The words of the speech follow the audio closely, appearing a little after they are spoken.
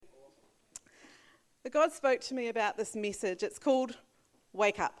But God spoke to me about this message. It's called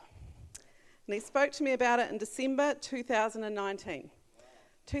Wake Up. And he spoke to me about it in December 2019.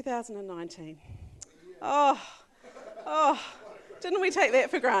 2019. Oh, didn't we take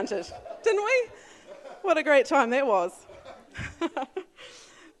that for granted? Didn't we? What a great time that was.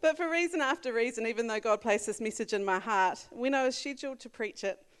 But for reason after reason, even though God placed this message in my heart, when I was scheduled to preach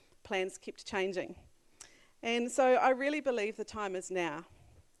it, plans kept changing. And so I really believe the time is now.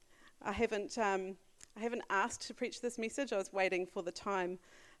 I haven't asked to preach this message. I was waiting for the time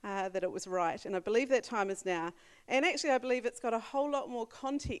that it was right. And I believe that time is now. And actually, I believe it's got a whole lot more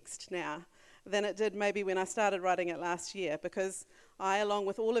context now than it did maybe when I started writing it last year, because I, along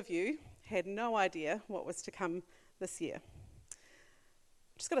with all of you, had no idea what was to come this year.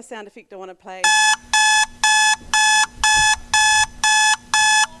 Just got a sound effect I want to play.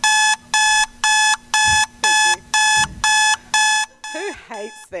 Thank you. Who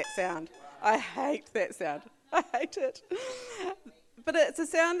hates that sound? I hate that sound. I hate it. But it's a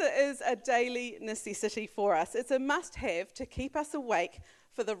sound that is a daily necessity for us. It's a must-have to keep us awake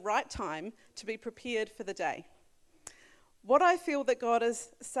for the right time to be prepared for the day. What I feel that God is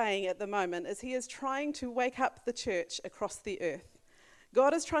saying at the moment is he is trying to wake up the church across the earth.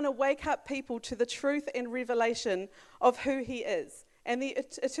 God is trying to wake up people to the truth and revelation of who he is and the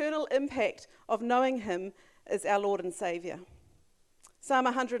eternal impact of knowing him as our Lord and Saviour. Psalm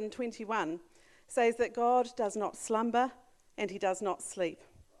 121 says that God does not slumber and he does not sleep.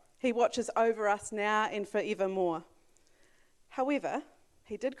 He watches over us now and forevermore. However,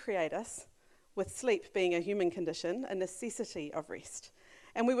 he did create us with sleep being a human condition, a necessity of rest.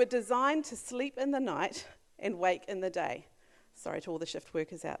 And we were designed to sleep in the night and wake in the day. Sorry to all the shift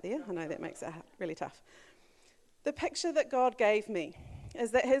workers out there. I know that makes it really tough. The picture that God gave me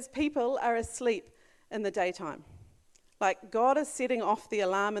is that his people are asleep in the daytime. Like God is setting off the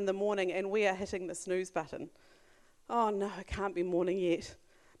alarm in the morning and we are hitting the snooze button. Oh no, it can't be morning yet.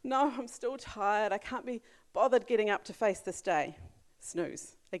 No, I'm still tired. I can't be bothered getting up to face this day.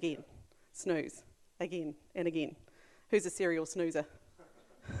 Snooze again. Snooze again and again. Who's a serial snoozer?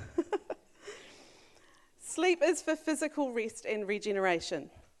 Sleep is for physical rest and regeneration,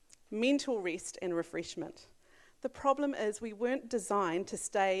 mental rest and refreshment. The problem is we weren't designed to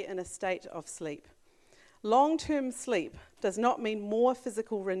stay in a state of sleep. Long-term sleep does not mean more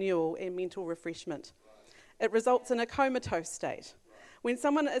physical renewal and mental refreshment. It results in a comatose state. When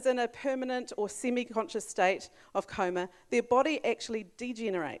someone is in a permanent or semi-conscious state of coma, their body actually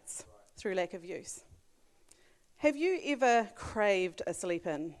degenerates through lack of use. Have you ever craved a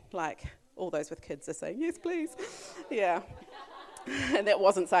sleep-in? Like all those with kids are saying, yes, please. Yeah. And that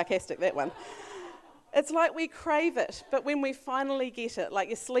wasn't sarcastic, that one. It's like we crave it, but when we finally get it, like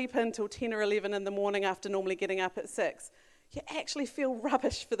you sleep in till 10 or 11 in the morning after normally getting up at 6, you actually feel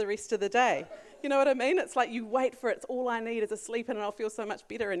rubbish for the rest of the day. You know what I mean? It's like you wait for it. It's all I need is a sleep in and I'll feel so much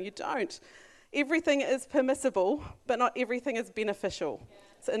better, and you don't. Everything is permissible, but not everything is beneficial.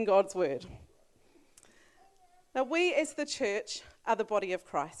 It's in God's word. Now, we as the church are the body of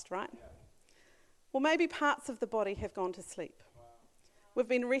Christ, right? Well, maybe parts of the body have gone to sleep. We've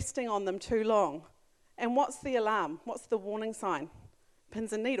been resting on them too long. And what's the alarm? What's the warning sign?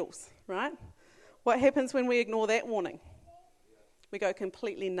 Pins and needles, right? What happens when we ignore that warning? We go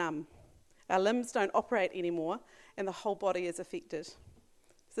completely numb. Our limbs don't operate anymore, and the whole body is affected.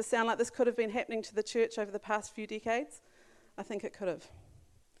 Does this sound like this could have been happening to the church over the past few decades? I think it could have.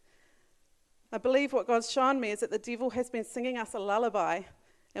 I believe what God's shown me is that the devil has been singing us a lullaby,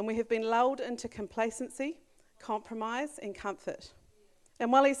 and we have been lulled into complacency, compromise, and comfort.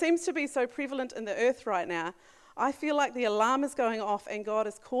 And while he seems to be so prevalent in the earth right now, I feel like the alarm is going off and God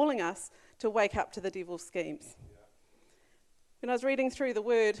is calling us to wake up to the devil's schemes. When I was reading through the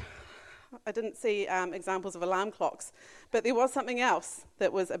word, I didn't see examples of alarm clocks, but there was something else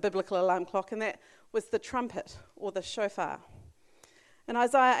that was a biblical alarm clock, and that was the trumpet or the shofar. In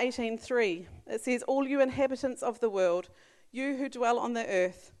Isaiah 18:3, it says, "All you inhabitants of the world, you who dwell on the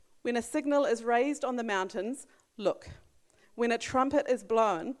earth, when a signal is raised on the mountains, look. When a trumpet is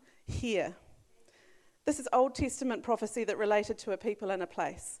blown, hear." This is Old Testament prophecy that related to a people and a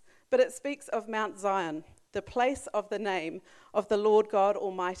place, but it speaks of Mount Zion, the place of the name of the Lord God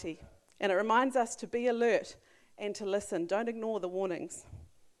Almighty. And it reminds us to be alert and to listen. Don't ignore the warnings.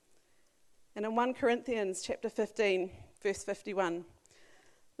 And in 1 Corinthians chapter 15, verse 51,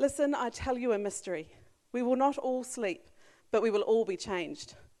 "Listen, I tell you a mystery. We will not all sleep, but we will all be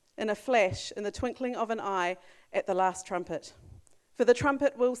changed. In a flash, in the twinkling of an eye, at the last trumpet. For the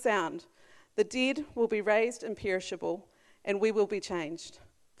trumpet will sound. The dead will be raised imperishable, and we will be changed.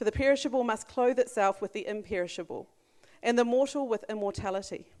 For the perishable must clothe itself with the imperishable, and the mortal with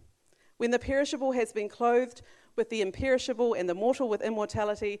immortality. When the perishable has been clothed with the imperishable and the mortal with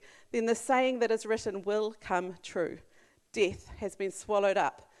immortality, then the saying that is written will come true. Death has been swallowed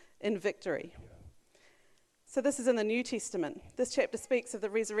up in victory. So this is in the New Testament. This chapter speaks of the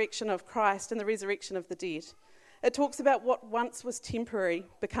resurrection of Christ and the resurrection of the dead. It talks about what once was temporary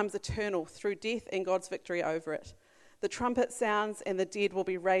becomes eternal through death and God's victory over it. The trumpet sounds and the dead will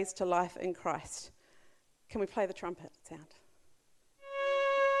be raised to life in Christ. Can we play the trumpet sound?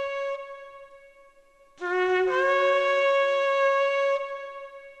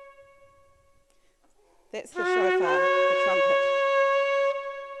 That's the shofar, the trumpet.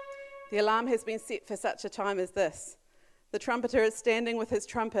 The alarm has been set for such a time as this. The trumpeter is standing with his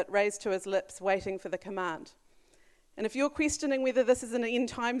trumpet raised to his lips, waiting for the command. And if you're questioning whether this is an end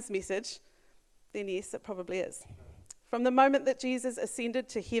times message, then yes, it probably is. From the moment that Jesus ascended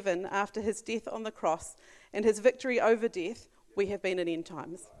to heaven after his death on the cross and his victory over death, we have been in end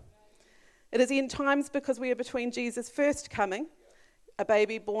times. It is end times because we are between Jesus' first coming, a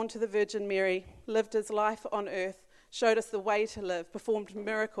baby born to the Virgin Mary, lived his life on earth, showed us the way to live, performed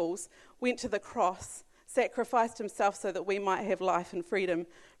miracles, went to the cross, sacrificed himself so that we might have life and freedom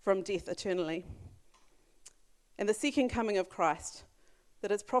from death eternally. And the second coming of Christ,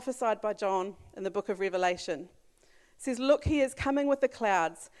 that is prophesied by John in the book of Revelation, says, "Look, he is coming with the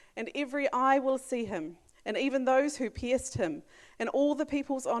clouds, and every eye will see him, and even those who pierced him, and all the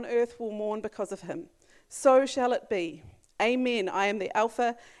peoples on earth will mourn because of him. So shall it be. Amen. I am the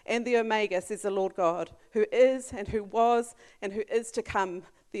Alpha and the Omega, says the Lord God, who is and who was and who is to come,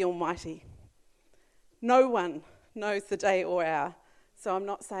 the Almighty." No one knows the day or hour, so I'm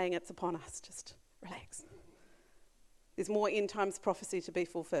not saying it's upon us. Just relax. There's more end times prophecy to be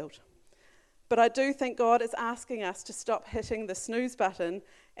fulfilled. But I do think God is asking us to stop hitting the snooze button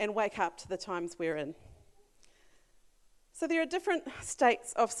and wake up to the times we're in. So there are different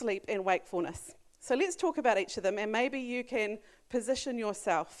states of sleep and wakefulness. So let's talk about each of them, and maybe you can position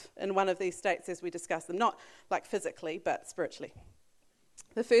yourself in one of these states as we discuss them, not like physically, but spiritually.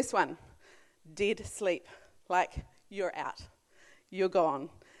 The first one, dead sleep, like you're out, you're gone,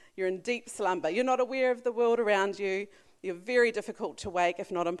 you're in deep slumber, you're not aware of the world around you, you're very difficult to wake,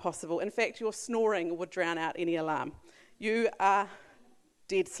 if not impossible. In fact, your snoring would drown out any alarm. You are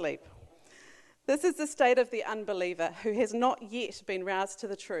dead sleep. This is the state of the unbeliever who has not yet been roused to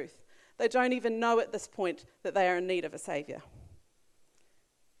the truth. They don't even know at this point that they are in need of a saviour.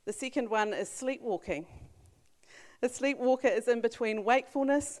 The second one is sleepwalking. A sleepwalker is in between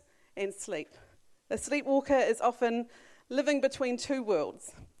wakefulness and sleep. A sleepwalker is often living between two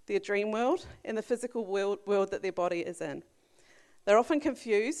worlds, their dream world and the physical world that their body is in. They're often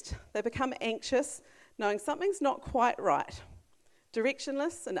confused, they become anxious, knowing something's not quite right,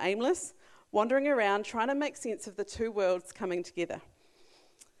 directionless and aimless, wandering around trying to make sense of the two worlds coming together.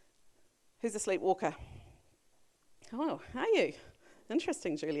 Who's a sleepwalker? Oh, are you?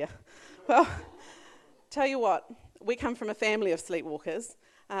 Interesting, Julia. Well, tell you what, we come from a family of sleepwalkers.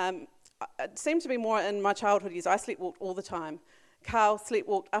 It seemed to be more in my childhood years. I sleepwalked all the time. Carl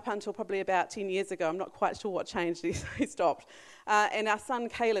sleepwalked up until probably about 10 years ago. I'm not quite sure what changed. He stopped. And our son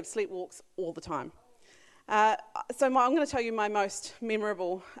Caleb sleepwalks all the time. I'm going to tell you my most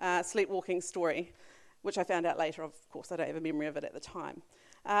memorable sleepwalking story, which I found out later. Of course, I don't have a memory of it at the time.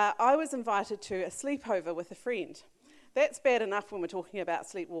 I was invited to a sleepover with a friend. That's bad enough when we're talking about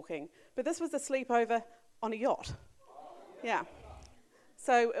sleepwalking, but this was a sleepover on a yacht. Yeah.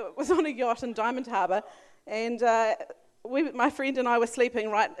 So it was on a yacht in Diamond Harbour, and my friend and I were sleeping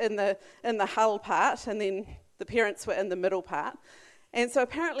right in the hull part, and then the parents were in the middle part. And so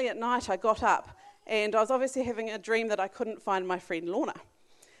apparently at night I got up, and I was obviously having a dream that I couldn't find my friend Lorna.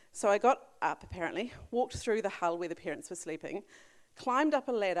 So I got up, apparently, walked through the hull where the parents were sleeping, climbed up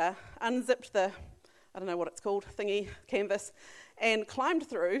a ladder, unzipped the, I don't know what it's called, thingy, canvas, and climbed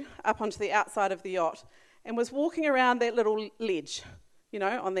through up onto the outside of the yacht and was walking around that little ledge,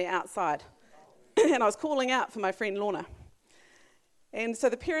 on the outside. And I was calling out for my friend Lorna. And so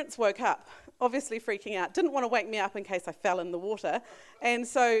the parents woke up, obviously freaking out, didn't want to wake me up in case I fell in the water. And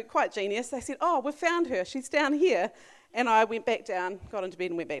so, quite genius, they said, "Oh, we've found her, she's down here." And I went back down, got into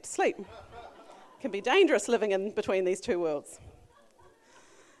bed and went back to sleep. It can be dangerous living in between these two worlds.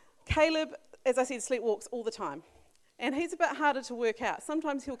 Caleb, as I said, sleepwalks all the time. And he's a bit harder to work out.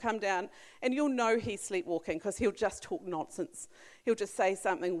 Sometimes he'll come down and you'll know he's sleepwalking because he'll just talk nonsense. He'll just say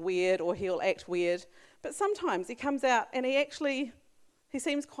something weird or he'll act weird. But sometimes he comes out and he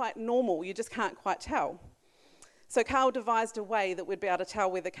seems quite normal. You just can't quite tell. So Carl devised a way that we'd be able to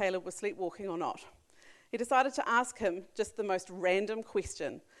tell whether Caleb was sleepwalking or not. He decided to ask him just the most random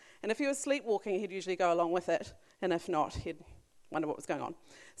question. And if he was sleepwalking, he'd usually go along with it. And if not, he'd wonder what was going on.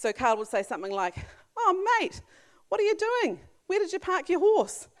 So Carl would say something like, "Oh, mate, what are you doing? Where did you park your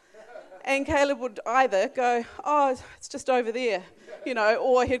horse?" And Caleb would either go, "Oh, it's just over there,"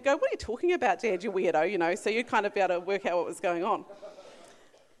 or he'd go, "What are you talking about, Dad, you weirdo," so you'd kind of be able to work out what was going on.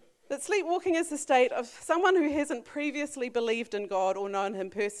 That sleepwalking is the state of someone who hasn't previously believed in God or known him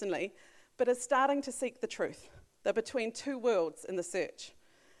personally, but is starting to seek the truth. They're between two worlds in the search.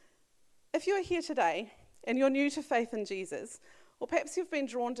 If you're here today and you're new to faith in Jesus, or perhaps you've been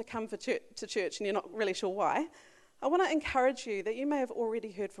drawn to come to church and you're not really sure why, I want to encourage you that you may have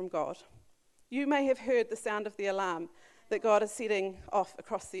already heard from God. You may have heard the sound of the alarm that God is setting off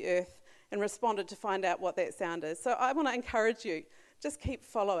across the earth and responded to find out what that sound is. So I want to encourage you, just keep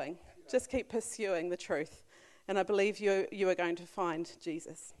following, just keep pursuing the truth, and I believe you are going to find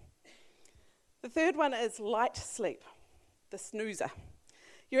Jesus. The third one is light sleep, the snoozer.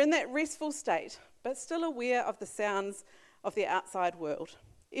 You're in that restful state, but still aware of the sounds of the outside world.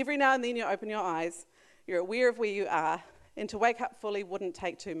 Every now and then you open your eyes, you're aware of where you are, and to wake up fully wouldn't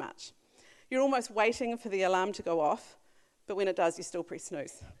take too much. You're almost waiting for the alarm to go off, but when it does, you still press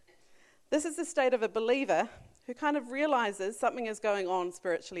snooze. This is the state of a believer who kind of realizes something is going on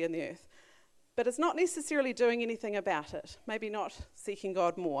spiritually in the earth, but is not necessarily doing anything about it. Maybe not seeking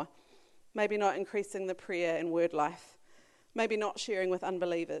God more, maybe not increasing the prayer and word life, maybe not sharing with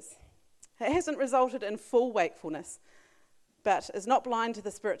unbelievers. It hasn't resulted in full wakefulness, but is not blind to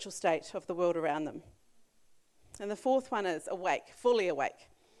the spiritual state of the world around them. And the fourth one is awake, fully awake.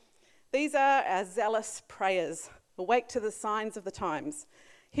 These are our zealous prayers, awake to the signs of the times,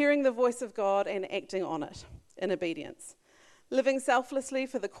 hearing the voice of God and acting on it in obedience, living selflessly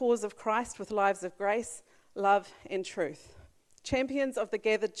for the cause of Christ with lives of grace, love, and truth. Champions of the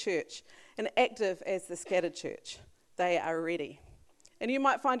gathered church and active as the scattered church. They are ready. And you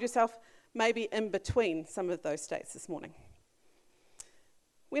might find yourself maybe in between some of those states this morning.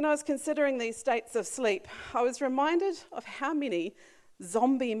 When I was considering these states of sleep, I was reminded of how many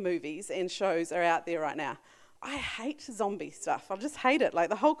zombie movies and shows are out there right now. I hate zombie stuff. I just hate it. Like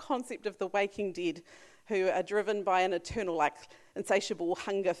the whole concept of the waking dead who are driven by an eternal, insatiable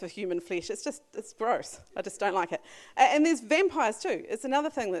hunger for human flesh. It's gross. I just don't like it. And there's vampires too. It's another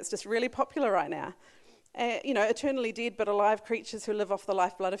thing that's just really popular right now. Eternally dead but alive creatures who live off the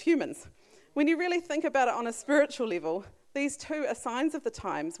lifeblood of humans. When you really think about it on a spiritual level, these two are signs of the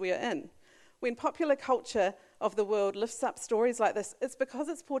times we are in. When popular culture of the world lifts up stories like this, it's because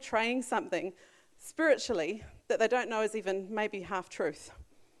it's portraying something spiritually that they don't know is even maybe half truth.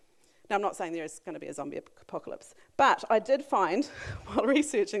 Now, I'm not saying there is going to be a zombie apocalypse, but I did find, while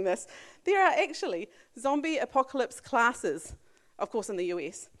researching this, there are actually zombie apocalypse classes, of course in the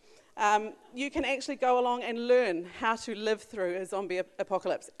US. You can actually go along and learn how to live through a zombie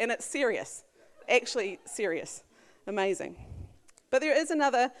apocalypse, and it's serious, actually serious, amazing. But there is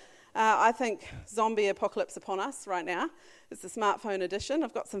another, I think, zombie apocalypse upon us right now. It's the smartphone edition.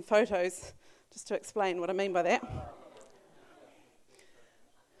 I've got some photos just to explain what I mean by that.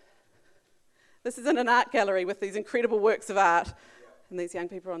 This is in an art gallery with these incredible works of art, and these young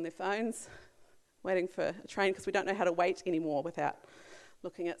people are on their phones, waiting for a train because we don't know how to wait anymore without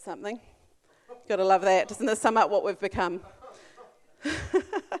looking at something. Got to love that. Doesn't this sum up what we've become? And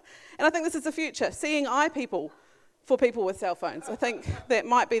I think this is the future, seeing eye people for people with cell phones. I think that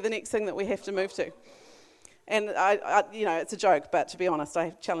might be the next thing that we have to move to. And I it's a joke, but to be honest,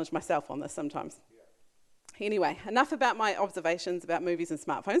 I challenge myself on this sometimes. Anyway, enough about my observations about movies and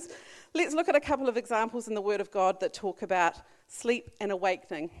smartphones. Let's look at a couple of examples in the Word of God that talk about sleep and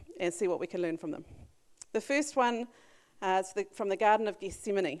awakening and see what we can learn from them. The first one is from the Garden of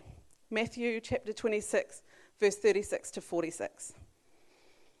Gethsemane, Matthew chapter 26, verse 36 to 46.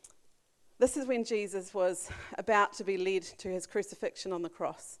 This is when Jesus was about to be led to his crucifixion on the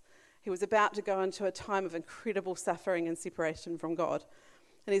cross. He was about to go into a time of incredible suffering and separation from God.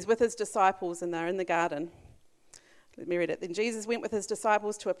 And he's with his disciples, and they're in the garden. Let me read it. Then Jesus went with his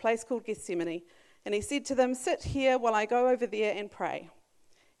disciples to a place called Gethsemane, and he said to them, "Sit here while I go over there and pray."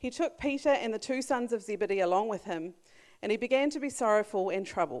 He took Peter and the two sons of Zebedee along with him, and he began to be sorrowful and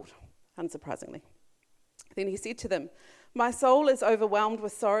troubled, unsurprisingly. Then he said to them, "My soul is overwhelmed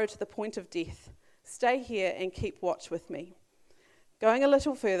with sorrow to the point of death. Stay here and keep watch with me." Going a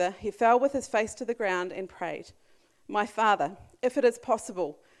little further, he fell with his face to the ground and prayed, "My Father, if it is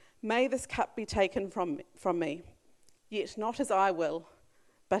possible, may this cup be taken from me. Yet not as I will,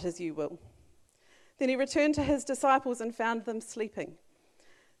 but as you will." Then he returned to his disciples and found them sleeping.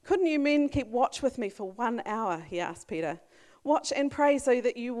 "Couldn't you men keep watch with me for 1 hour?" he asked Peter. "Watch and pray so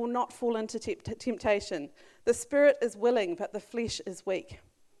that you will not fall into temptation. The spirit is willing, but the flesh is weak."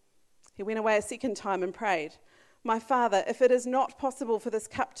 He went away a second time and prayed, My Father, if it is not possible for this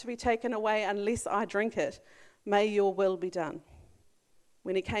cup to be taken away unless I drink it, may your will be done."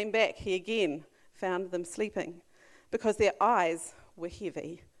 When he came back, he again found them sleeping, because their eyes were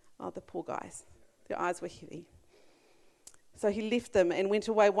heavy. Oh, the poor guys. Their eyes were heavy. So he left them and went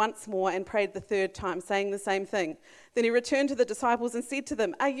away once more and prayed the third time, saying the same thing. Then he returned to the disciples and said to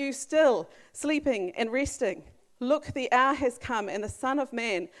them, "Are you still sleeping and resting? Look, the hour has come, and the Son of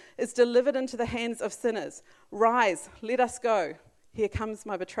Man is delivered into the hands of sinners. Rise, let us go. Here comes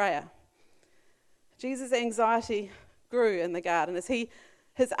my betrayer." Jesus' anxiety grew in the garden as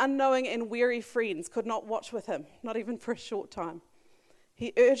his unknowing and weary friends could not watch with him, not even for a short time.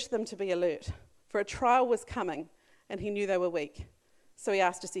 He urged them to be alert, for a trial was coming, and he knew they were weak. So he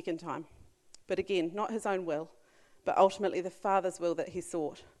asked a second time. But again, not his own will, but ultimately the Father's will that he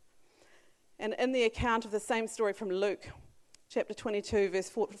sought. And in the account of the same story from Luke, chapter 22, verse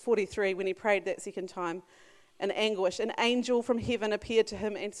 43, when he prayed that second time in anguish, an angel from heaven appeared to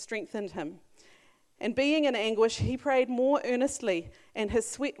him and strengthened him. And being in anguish, he prayed more earnestly, and his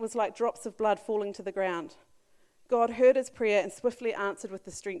sweat was like drops of blood falling to the ground. God heard his prayer and swiftly answered with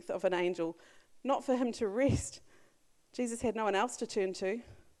the strength of an angel, not for him to rest. Jesus had no one else to turn to.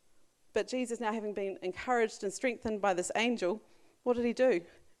 But Jesus, now having been encouraged and strengthened by this angel, what did he do?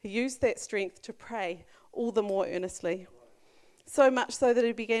 He used that strength to pray all the more earnestly. So much so that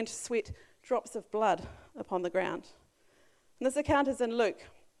he began to sweat drops of blood upon the ground. And this account is in Luke.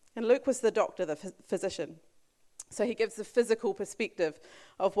 And Luke was the doctor, the physician. So he gives the physical perspective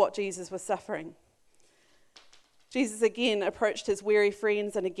of what Jesus was suffering. Jesus again approached his weary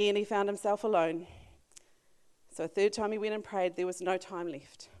friends, and again he found himself alone. So a third time he went and prayed. There was no time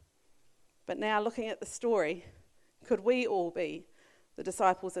left. But now, looking at the story, could we all be the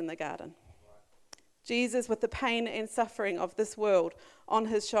disciples in the garden? Jesus, with the pain and suffering of this world on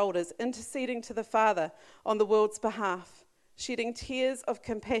his shoulders, interceding to the Father on the world's behalf, shedding tears of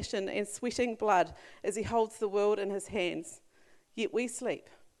compassion and sweating blood as he holds the world in his hands. Yet we sleep.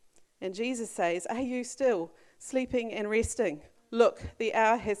 And Jesus says, "Are you still sleeping and resting? Look, the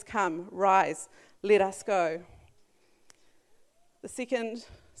hour has come. Rise, let us go." The second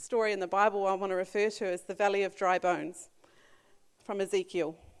story in the Bible I want to refer to is the Valley of Dry Bones from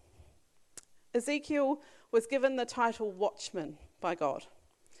Ezekiel. Ezekiel was given the title Watchman by God.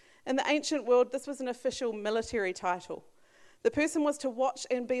 In the ancient world, this was an official military title. The person was to watch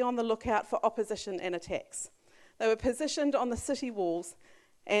and be on the lookout for opposition and attacks. They were positioned on the city walls,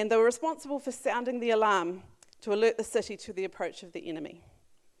 and they were responsible for sounding the alarm to alert the city to the approach of the enemy.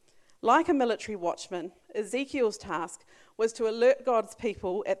 Like a military watchman, Ezekiel's task was to alert God's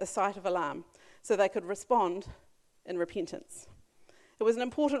people at the sight of alarm so they could respond in repentance. It was an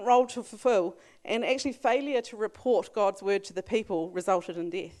important role to fulfill, and actually failure to report God's word to the people resulted in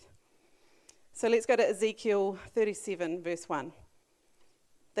death. So let's go to Ezekiel 37, verse 1.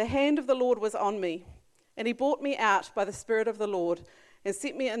 "The hand of the Lord was on me, and he brought me out by the Spirit of the Lord and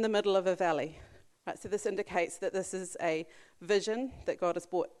set me in the middle of a valley." Right, so this indicates that this is a vision that God has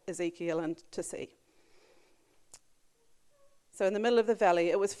brought Ezekiel in to see. So in the middle of the valley,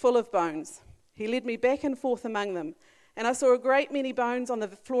 it was full of bones. He led me back and forth among them, and I saw a great many bones on the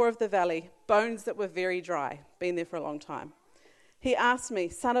floor of the valley, bones that were very dry, been there for a long time. He asked me,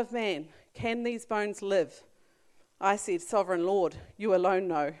 "Son of man, can these bones live?" I said, "Sovereign Lord, you alone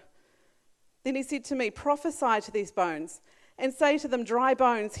know." Then he said to me, "Prophesy to these bones, and say to them, dry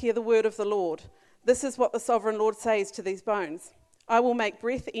bones, hear the word of the Lord. This is what the Sovereign Lord says to these bones. I will make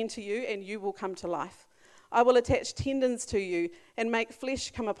breath enter you, and you will come to life. I will attach tendons to you, and make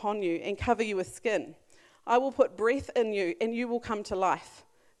flesh come upon you, and cover you with skin. I will put breath in you, and you will come to life.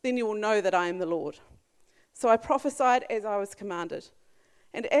 Then you will know that I am the Lord." So I prophesied as I was commanded.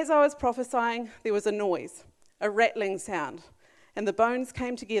 And as I was prophesying, there was a noise, a rattling sound, and the bones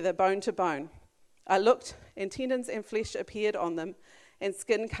came together, bone to bone. I looked, and tendons and flesh appeared on them, and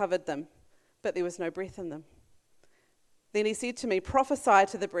skin covered them, but there was no breath in them. Then he said to me, "Prophesy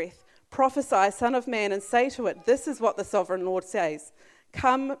to the breath. Prophesy, Son of Man, and say to it, this is what the Sovereign Lord says.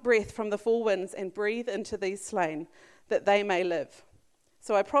 Come, breath from the four winds, and breathe into these slain, that they may live."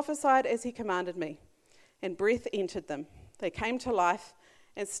 So I prophesied as he commanded me, and breath entered them. They came to life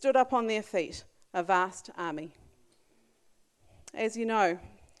and stood up on their feet, a vast army. As you know,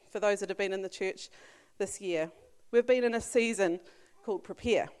 for those that have been in the church this year, we've been in a season called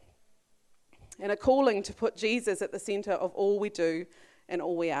Prepare, and a calling to put Jesus at the centre of all we do and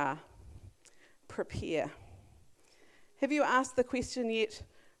all we are. Prepare. Have you asked the question yet,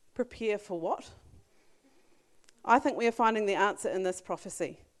 prepare for what? I think we are finding the answer in this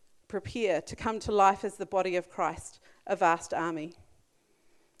prophecy. Prepare to come to life as the body of Christ, a vast army.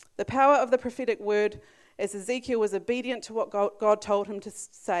 The power of the prophetic word as Ezekiel was obedient to what God told him to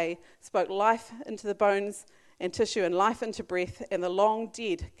say, spoke life into the bones and tissue and life into breath, and the long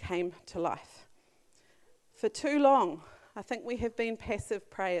dead came to life. For too long, I think we have been passive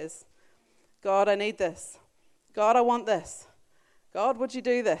prayers. God, I need this. God, I want this. God, would you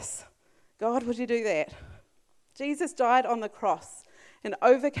do this? God, would you do that? Jesus died on the cross and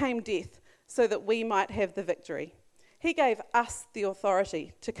overcame death so that we might have the victory. He gave us the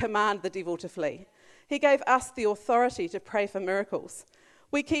authority to command the devil to flee. He gave us the authority to pray for miracles.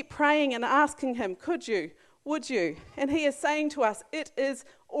 We keep praying and asking him, could you, would you? And he is saying to us, it is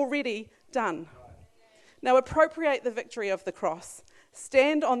already done. Now appropriate the victory of the cross.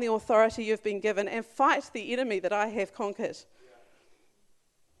 Stand on the authority you've been given and fight the enemy that I have conquered.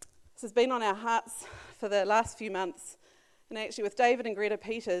 This has been on our hearts for the last few months. And actually with David and Greta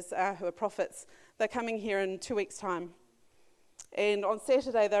Peters, who are prophets, they're coming here in 2 weeks' time. And on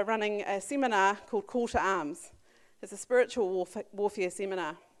Saturday they're running a seminar called Call to Arms. It's a spiritual warfare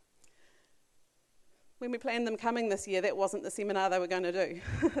seminar. When we planned them coming this year, that wasn't the seminar they were going to do.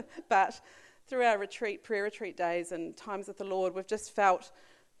 But through our prayer retreat days and times with the Lord, we've just felt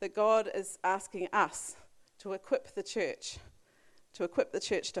that God is asking us to equip the church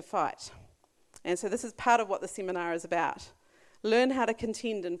to fight. And so this is part of what the seminar is about. Learn how to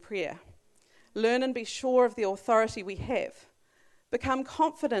contend in prayer. Learn and be sure of the authority we have. Become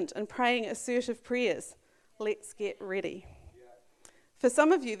confident in praying assertive prayers. Let's get ready. For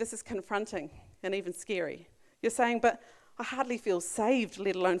some of you, this is confronting and even scary. You're saying, but I hardly feel saved,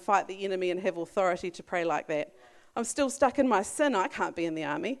 let alone fight the enemy and have authority to pray like that. I'm still stuck in my sin. I can't be in the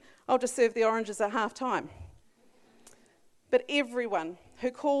army. I'll just serve the oranges at half time. But everyone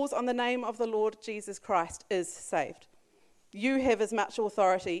who calls on the name of the Lord Jesus Christ is saved. You have as much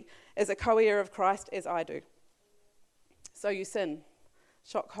authority as a co-heir of Christ as I do. So you sin.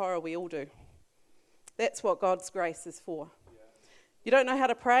 Shock, horror, we all do. That's what God's grace is for. You don't know how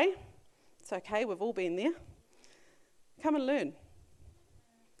to pray? It's okay, we've all been there. Come and learn.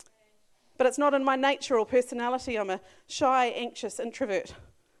 But it's not in my nature or personality. I'm a shy, anxious introvert.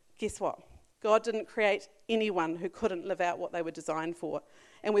 Guess what? God didn't create anyone who couldn't live out what they were designed for.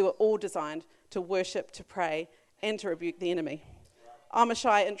 And we were all designed to worship, to pray, and to rebuke the enemy. I'm a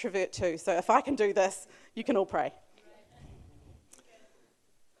shy introvert too, so if I can do this, you can all pray.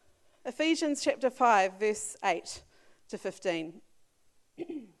 Ephesians chapter 5, verse 8 to 15.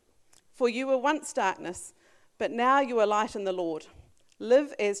 For you were once darkness, but now you are light in the Lord.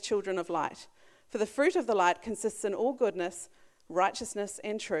 Live as children of light. For the fruit of the light consists in all goodness, righteousness,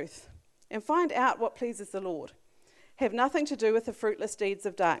 and truth. And find out what pleases the Lord. Have nothing to do with the fruitless deeds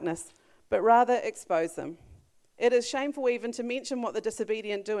of darkness, but rather expose them. It is shameful even to mention what the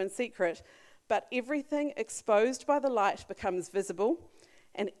disobedient do in secret, but everything exposed by the light becomes visible,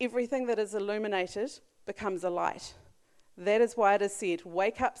 and everything that is illuminated becomes a light. That is why it is said,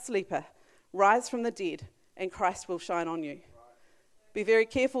 wake up, sleeper, rise from the dead, and Christ will shine on you. Be very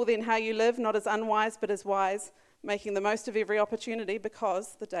careful then how you live, not as unwise, but as wise, making the most of every opportunity,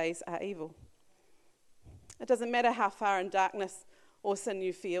 because the days are evil. It doesn't matter how far in darkness or sin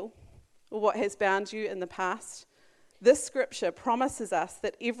you feel, or what has bound you in the past. This scripture promises us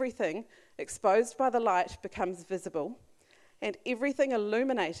that everything exposed by the light becomes visible, and everything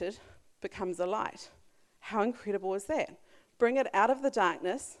illuminated becomes a light. How incredible is that? Bring it out of the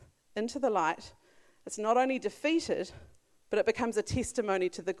darkness into the light. It's not only defeated, but it becomes a testimony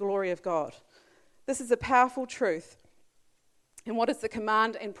to the glory of God. This is a powerful truth. And what is the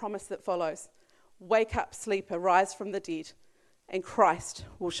command and promise that follows? Wake up, sleeper, rise from the dead, and Christ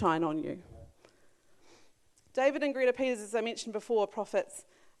will shine on you. David and Greta Peters, as I mentioned before, prophets,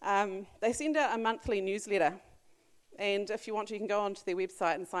 they send out a monthly newsletter. And if you want to, you can go onto their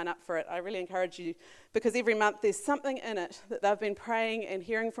website and sign up for it. I really encourage you, because every month there's something in it that they've been praying and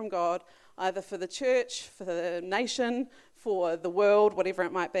hearing from God, either for the church, for the nation, for the world, whatever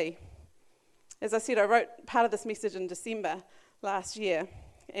it might be. As I said, I wrote part of this message in December last year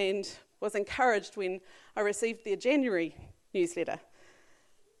and was encouraged when I received their January newsletter.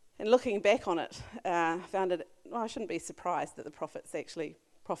 And looking back on it, found it, I shouldn't be surprised that the prophets actually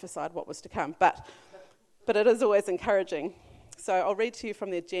prophesied what was to come, but it is always encouraging. So I'll read to you from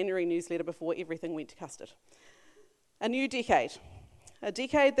their January newsletter before everything went to custard. A new decade. A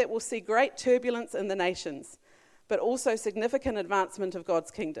decade that will see great turbulence in the nations, but also significant advancement of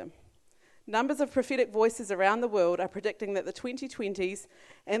God's kingdom. Numbers of prophetic voices around the world are predicting that the 2020s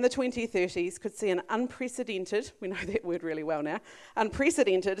and the 2030s could see an unprecedented, we know that word really well now,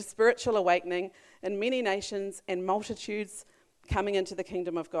 unprecedented spiritual awakening in many nations and multitudes coming into the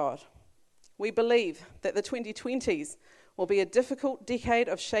kingdom of God. We believe that the 2020s will be a difficult decade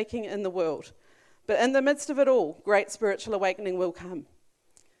of shaking in the world, But in the midst of it all, great spiritual awakening will come.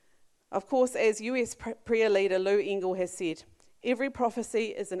 Of course, as US prayer leader Lou Engle has said, every prophecy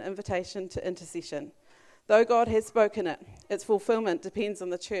is an invitation to intercession. Though God has spoken it, its fulfillment depends on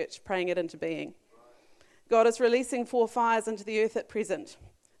the church praying it into being. God is releasing 4 fires into the earth at present: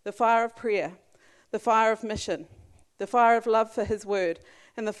 the fire of prayer, the fire of mission, the fire of love for his word,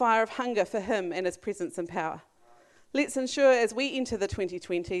 and the fire of hunger for him and his presence and power. Let's ensure as we enter the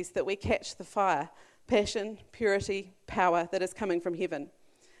 2020s that we catch the fire, passion, purity, power that is coming from heaven.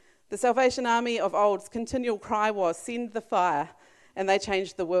 The Salvation Army of old's continual cry was, "Send the fire," and they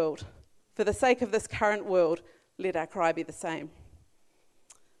changed the world. For the sake of this current world, let our cry be the same.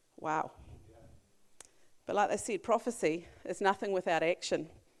 Wow. But like they said, prophecy is nothing without action.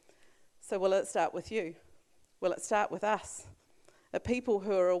 So will it start with you? Will it start with us? A people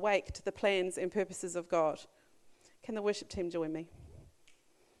who are awake to the plans and purposes of God. Can the worship team join me?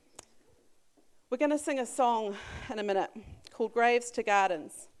 We're going to sing a song in a minute called Graves to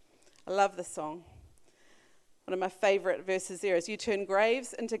Gardens. I love this song. One of my favourite verses there is, "You turn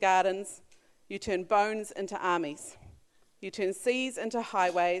graves into gardens, you turn bones into armies, you turn seas into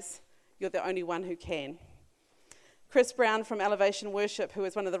highways, you're the only one who can." Chris Brown from Elevation Worship, who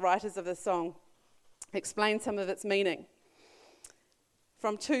is one of the writers of this song, explained some of its meaning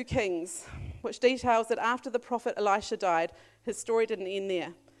from 2 Kings, which details that after the prophet Elisha died, his story didn't end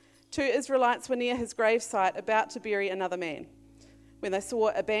there. 2 Israelites were near his gravesite about to bury another man when they saw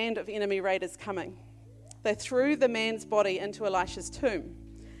a band of enemy raiders coming. They threw the man's body into Elisha's tomb.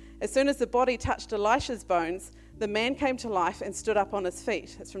 As soon as the body touched Elisha's bones, the man came to life and stood up on his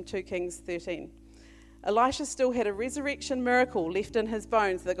feet. It's from 2 Kings 13. Elisha still had a resurrection miracle left in his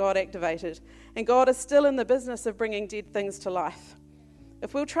bones that God activated, and God is still in the business of bringing dead things to life.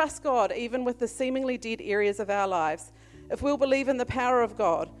 If we'll trust God even with the seemingly dead areas of our lives, if we'll believe in the power of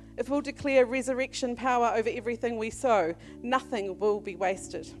God, if we'll declare resurrection power over everything we sow, nothing will be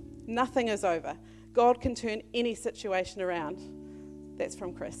wasted. Nothing is over. God can turn any situation around. That's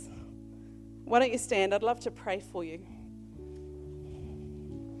from Chris. Why don't you stand? I'd love to pray for you.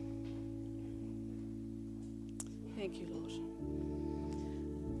 Thank you, Lord.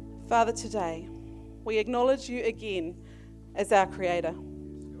 Father, today we acknowledge you again as our Creator,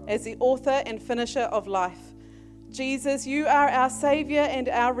 as the author and finisher of life. Jesus, you are our Saviour and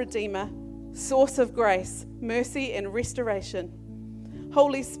our Redeemer, source of grace, mercy and restoration.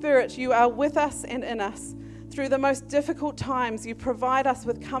 Holy Spirit, you are with us and in us. Through the most difficult times, you provide us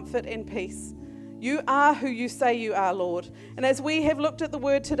with comfort and peace. You are who you say you are, Lord. And as we have looked at the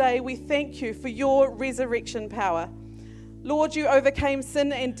word today, we thank you for your resurrection power. Lord, you overcame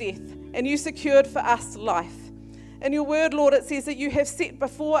sin and death, and you secured for us life. In your word, Lord, it says that you have set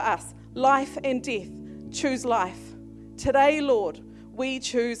before us life and death. Choose life. Today, Lord, we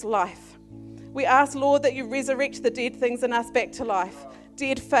choose life. We ask, Lord, that you resurrect the dead things in us back to life.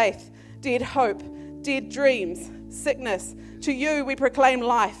 Dead faith, dead hope, dead dreams, sickness. To you we proclaim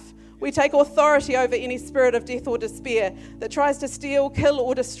life. We take authority over any spirit of death or despair that tries to steal, kill,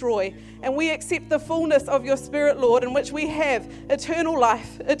 or destroy. And we accept the fullness of your Spirit, Lord, in which we have eternal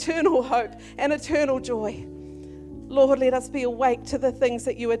life, eternal hope, and eternal joy. Lord, let us be awake to the things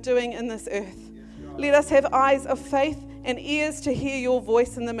that you are doing in this earth. Let us have eyes of faith and ears to hear your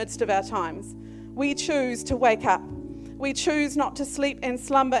voice in the midst of our times. We choose to wake up. We choose not to sleep and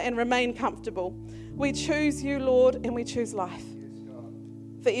slumber and remain comfortable. We choose you, Lord, and we choose life.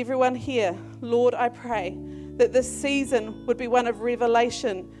 For everyone here, Lord, I pray that this season would be one of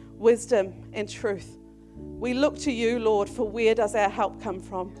revelation, wisdom, and truth. We look to you, Lord, for where does our help come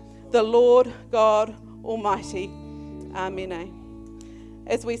from? The Lord God Almighty. Amen.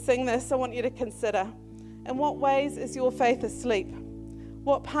 As we sing this, I want you to consider, in what ways is your faith asleep?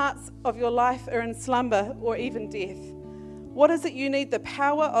 What parts of your life are in slumber or even death? What is it you need the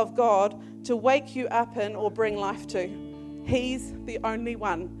power of God to wake you up in or bring life to? He's the only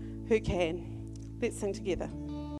one who can. Let's sing together.